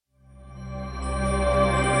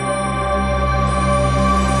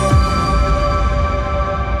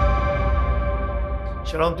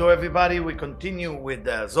Shalom to everybody. We continue with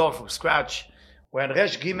Zohar from scratch. We're in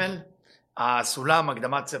Resh Gimel, Sulam,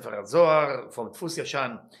 הקדמת ספר הזוהר, from דפוס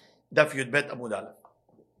ישן, דף י"ב עמוד א'.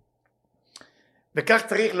 וכך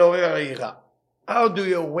צריך לעורר היראה. How do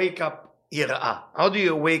you wake up יראה? How do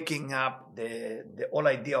you waking up the whole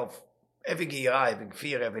idea of having יראה, having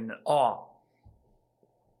fear, having awe?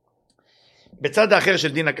 בצד האחר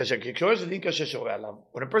של דין הקשה, כי כשיש דין קשה שעורר עליו,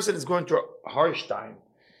 when a person is going through a harsh time,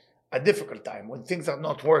 a difficult time, when things are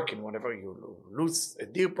not working, whenever you lose a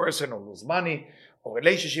dear person or lose money or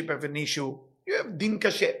relationship have an issue, you have דין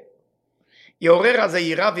קשה. יעורר אז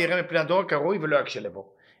היראה ויראה מפני הדור הקרוי ולא יקשה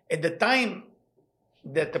לבו. At the time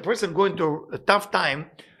that the person going through a tough time,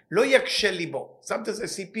 לא יקשה ליבו. Sometimes I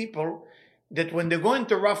see people that when they're going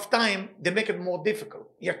through a rough time, they make it more difficult.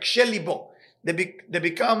 יקשה ליבו. They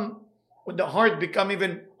become, the heart become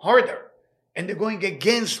even harder. And they're going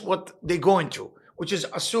against what they're going through, which is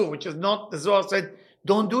asur, which is not, the Zohar said,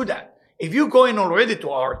 don't do that. If you're going already to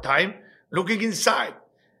our time, looking inside,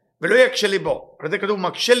 ולא יקשה ליבו. על זה כתוב,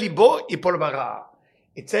 מקשה ליבו, ייפול ברעה.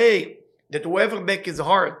 It say that whoever make his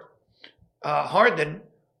heart harden,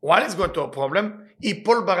 while he's going to a problem,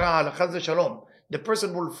 ייפול ברעה, חס ושלום. The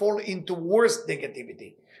person will fall into worse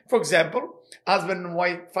negativity. For example, husband and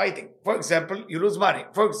wife fighting. For example, you lose money.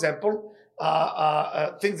 For example,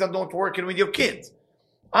 things are not working with your kids.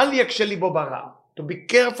 אל יקשה ליבו ברעה. To be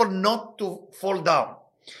careful not to fall down.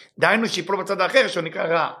 דהיינו שיפול בצד האחר, שהוא נקרא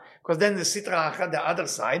רע. Because then the sitra האחד, the other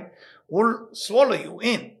side, will swallow you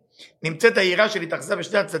in. נמצאת היראה של התאכזב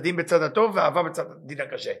בשני הצדדים בצד הטוב, ואהבה בצד הדין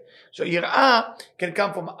הקשה. So יראה can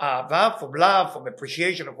come from אהבה, from love, from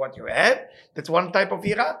appreciation of what you have. That's one type of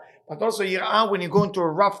יראה. But also יראה, when you go into a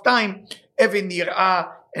rough time, having יראה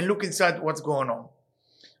and look inside what's going on.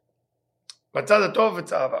 בצד הטוב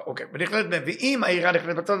וצד אהבה. אוקיי, ונכלת ואם היראה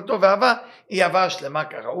נכלת בצד הטוב ואהבה, היא אהבה שלמה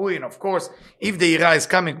כראוי. And of course, if the יראה is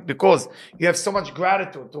coming because you have so much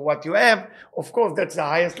gratitude to what you have, of course, that's the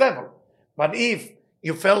highest level. But if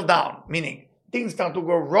you fell down, meaning things start to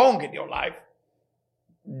go wrong in your life,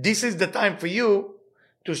 this is the time for you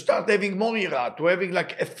to start having more yirah, to having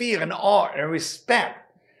like a fear and awe and respect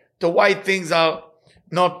to why things are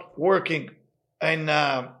not working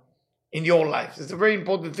in your life. It's a very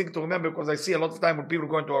important thing to remember, because I see a lot of time when people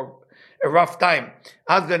go into a rough time,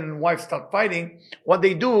 husband and wife start fighting, what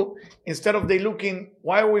they do, instead of they looking,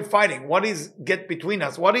 why are we fighting? What is get between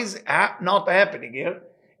us? What is not happening here?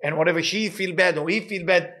 And whatever she feel bad or he feel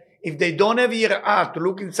bad, if they don't have yirah to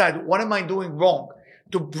look inside, what am I doing wrong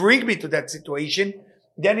to bring me to that situation?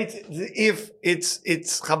 Then it's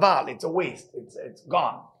chabal, it's a waste, it's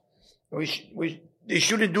gone. They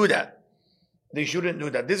shouldn't do that. They shouldn't do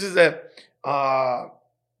that. This is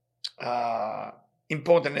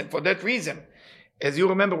important, and for that reason, as you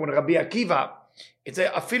remember when Rabbi Akiva, it's a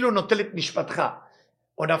afilu notelet mishpatcha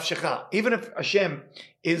or nafshecha. Even if Hashem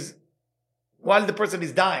is, while the person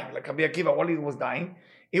is dying, like Rabbi Akiva, while he was dying,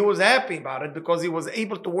 he was happy about it because he was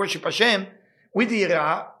able to worship Hashem with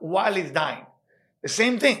yirah while he's dying. The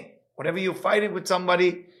same thing. Whenever you're fighting with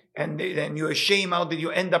somebody and you're ashamed how did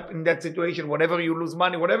you end up in that situation, whatever you lose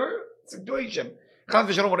money, whatever situation,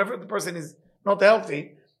 whatever the person is not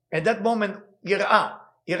healthy, at that moment, yirah,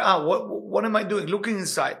 what am I doing? Looking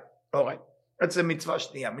inside. All right. That's the mitzvah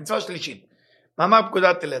שנייה. מצווה שלישית. מאמר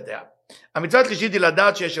פקודת תלדיה. המצווה השלישית היא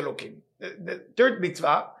לדעת שיש אלוקים. The third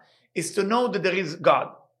mitzvah is to know that there is God.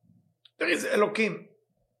 There is Elokim.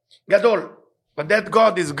 Gadol. But that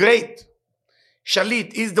God is great.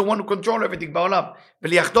 Shalit is the one who controls everything בעולם.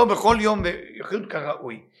 וליחדו בכל יום ויחוד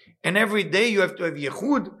כראוי. And every day you have to have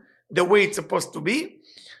yichud the way it's supposed to be.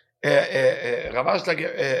 רב אשלג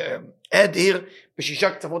add here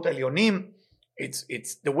בשישה קצוות העליונים.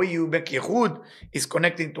 It's the way you make yichud is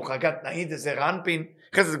connecting to חגת נאי, זר אנפין.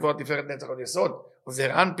 חסד גבורת תפארת נצח עוד יסוד.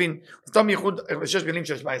 זר אנפין. סתם ייחוד לשש מילים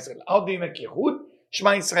של שמע ישראל. How do you make ייחוד?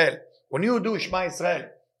 שמע ישראל. When you do שמע ישראל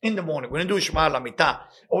in the morning, when you do שמע על המיטה,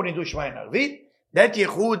 or when you do שמע in ערבית, that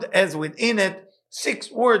ייחוד has within it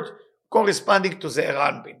 6 words corresponding to זר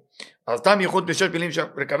אנפין. אז סתם ייחוד בשש מילים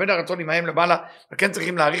ולכוון הרצון עמהם למעלה, וכן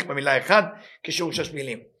צריכים להאריך במילה אחד כשהוא 6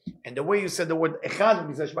 מילים. And the way you said the word אחד,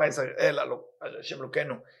 מזה שמע ישראל, השם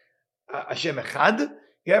אלוקינו, השם אחד,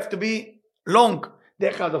 you have to be long. The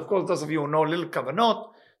אחד, of course, those of you who know little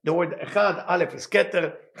כוונות, the word אחד, א' is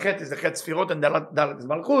כתר, ח' is the ח' ספירות, and ד' is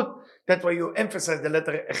מלכות. That's why you emphasize the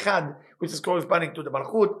letter אחד, which is corresponding to the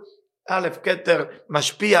מלכות. א' כתר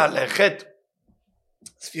משפיע לח'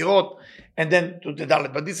 ספירות, and then to the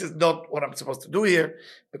dalet. But this is not what I'm supposed to do here,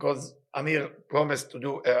 because Amir promised to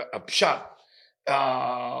do a pshat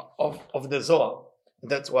of the Zohar.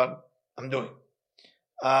 That's what I'm doing.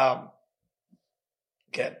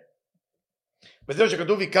 Okay. וזהו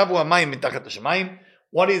שכתוב יקבו המים מתחת השמיים.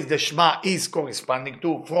 What is the Shema is corresponding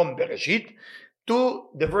to from Bereshit to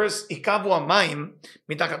the verse יקבו המים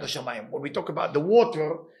מתחת השמיים. When we talk about the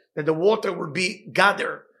water, that the water will be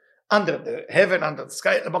gathered under the heaven, under the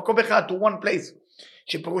sky, למקום אחד, to one place.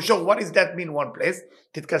 שפירושו, what does that mean one place?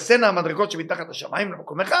 תתכסנה המדרגות שמתחת השמיים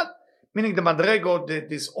למקום אחד, meaning the מדרגות,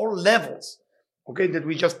 these all levels, okay, that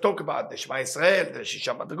we just talk about, the Shema Yisrael, the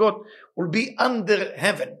שישה מדרגות, will be under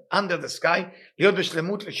heaven, under the sky, להיות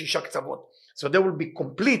בשלמות לשישה קצוות. So they will be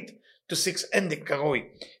complete to six ending כראוי.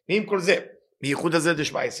 ועם כל זה, בייחוד הזה the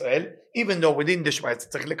Shema Yisrael, even though within the Shema Yisrael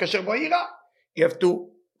צריך לקשר בו היראה, you have to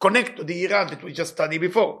connect to the יראה that we just studied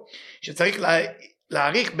before, שצריך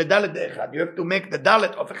להאריך בדלת דאחד, you have to make the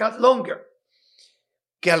דלת of אחד longer,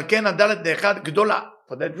 כי על כן הדלת דאחד גדולה.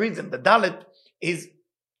 For that reason, the dalet is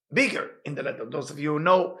bigger in the letter. Those of you who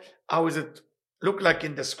know how does it look like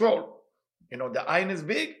in the scroll. You know, the ayin is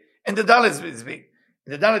big and the dalet is big.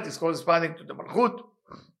 The dalet is corresponding to the malchut,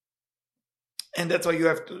 and that's why you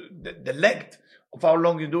have to, the length of how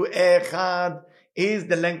long you do echad is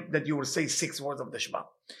the length that you will say 6 words of the Shema.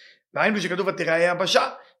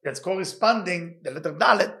 That's corresponding, the letter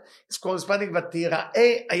dalet is corresponding ותיראה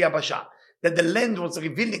היבשה, that the land was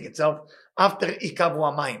revealing itself after ikavu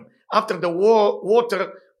hamayim, after the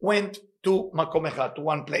water went to מקום אחד, to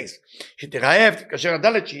one place. שתיראה כאשר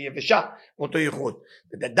הדלת שהיא יבשה באותו ייחוד.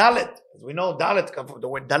 The dalet, as we know, dalet comes from the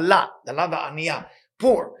word דלה, דלה וענייה,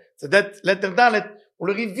 poor. So that letter dalet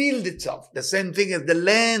will reveal itself. The same thing as the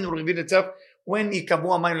land will reveal itself when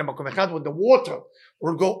יקבו המים למקום אחד, when the water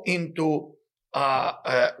will go into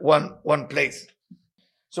one place.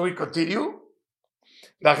 So we continue.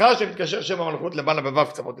 לאחר שמתקשר שם המלכות למעלה בו'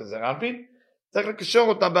 קצוות הזעיר אנפין, צריך לקשר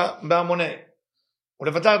אותה בהמונה.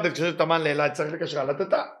 ולבצע את הקשר את המן לאלעד צריך לקשר על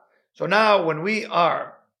התתה. So now when we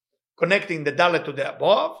are connecting the dalet to the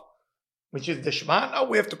above, which is the Shema, now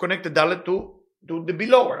we have to connect the dalet to the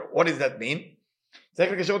below. What does that mean?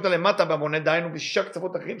 צריך לקשר אותה למטה בהמונה, דהיינו בשישה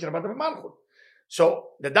קצוות אחרים שלמטה במלכות. So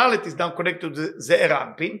the dalet is now connected to the זעיר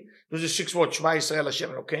אנפין, to the 6 words, שמע ישראל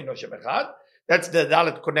השם אלוקינו השם אחד. That's the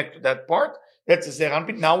dalet connect to that part. That's the זעיר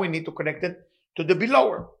אנפין. Now we need to connect it to the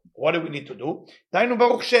below. What do we need to do? דהיינו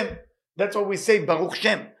ברוך שם. That's what we say ברוך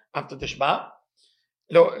שם after the Shema.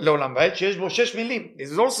 לעולם ועד שיש בו 6 מילים.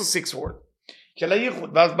 This is also 6 words. של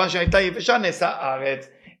הייחוד. ואז מה שהייתה יבשה נעשה הארץ.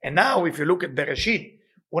 And now if you look at בראשית,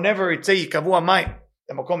 whenever it say יקבו המים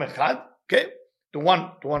למקום אחד, okay, to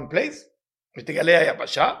one place, ותגלה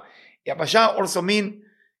היבשה. יבשה also mean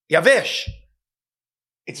יבש.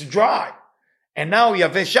 It's dry. And now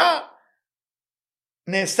יבשה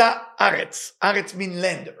נעשה ארץ. ארץ mean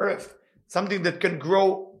land, earth. Something that can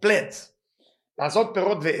grow plants. לעשות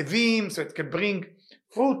פירות ואבים, so it can bring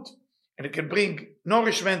fruit, and it can bring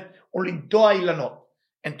nourishment, or לנטוע אילנות,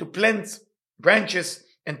 and to plant branches,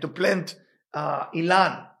 and to plant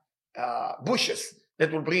אילן, bushes,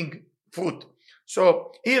 that will bring fruit.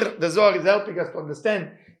 So here the Zohar is helping us to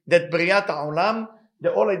understand that בריאת העולם,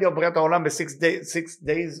 the whole idea of בריאת העולם ב6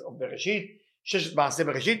 days of בראשית, ששת מעשה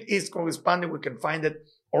בראשית, is corresponding, we can find it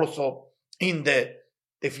also in the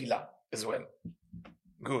תפילה as well.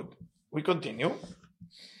 Good. We continue.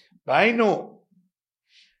 והיינו,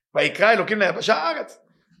 ויקרא אלוקים ליבשה הארץ.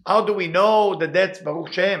 How do we know that that's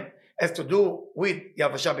ברוך שם has to do with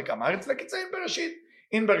יבשה בקם הארץ? Like it's in בראשית.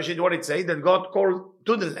 In בראשית what it says, that God called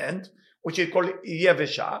to the land, which is called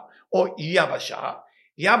יבשה, or יבשה.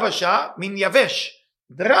 יבשה mean יבש,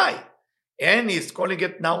 dry. And he's calling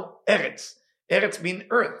it now ארץ. ארץ mean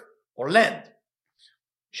earth, or land.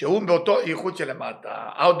 שהוא באותו ייחוד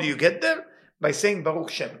שלמטה. How do you get there? By saying ברוך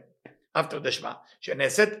שם. after the Shema,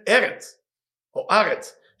 שנעשית ארץ, או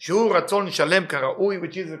ארץ, שהוא רצון שלם כראוי,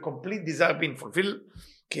 which is a complete desire being fulfilled,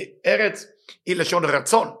 כי ארץ היא לשון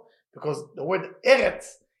רצון, because the word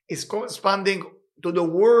ארץ is corresponding to the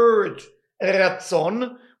word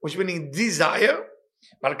רצון, which meaning desire,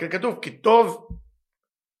 אבל כתוב כי טוב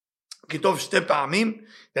 2 פעמים,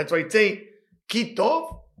 that's why it say כי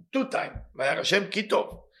טוב 2 times, והיה רשם כי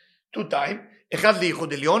טוב 2 times, אחד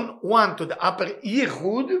לייחוד עליון, 1 to the upper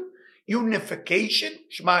ייחוד, unification,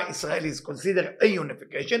 Shema Israel is considered a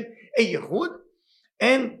unification, a Yehud,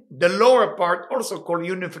 and the lower part also called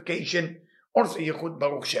unification, also Yehud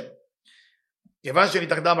Baruch Shem. כיוון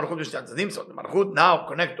שנתאחדה המלכות בשתי הצדדים, so the מלכות now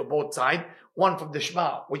connect to both sides, one from the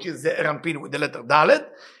Shema, which is the Erampin with the letter Dalet,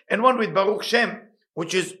 and one with Baruch Shem,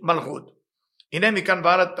 which is מלכות. הנה מכאן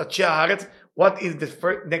והלאה תדשי הארץ, what is the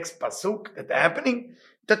first, next pasuk that's happening?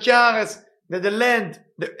 תדשי הארץ, that the land,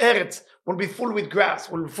 the eretz, will be full with grass,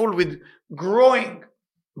 will be full with growing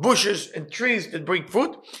bushes and trees that bring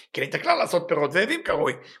fruit.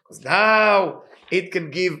 Because now it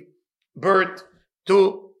can give bird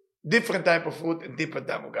to different type of food and different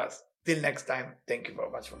type of gas. Till next time, thank you very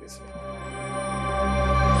much for listening.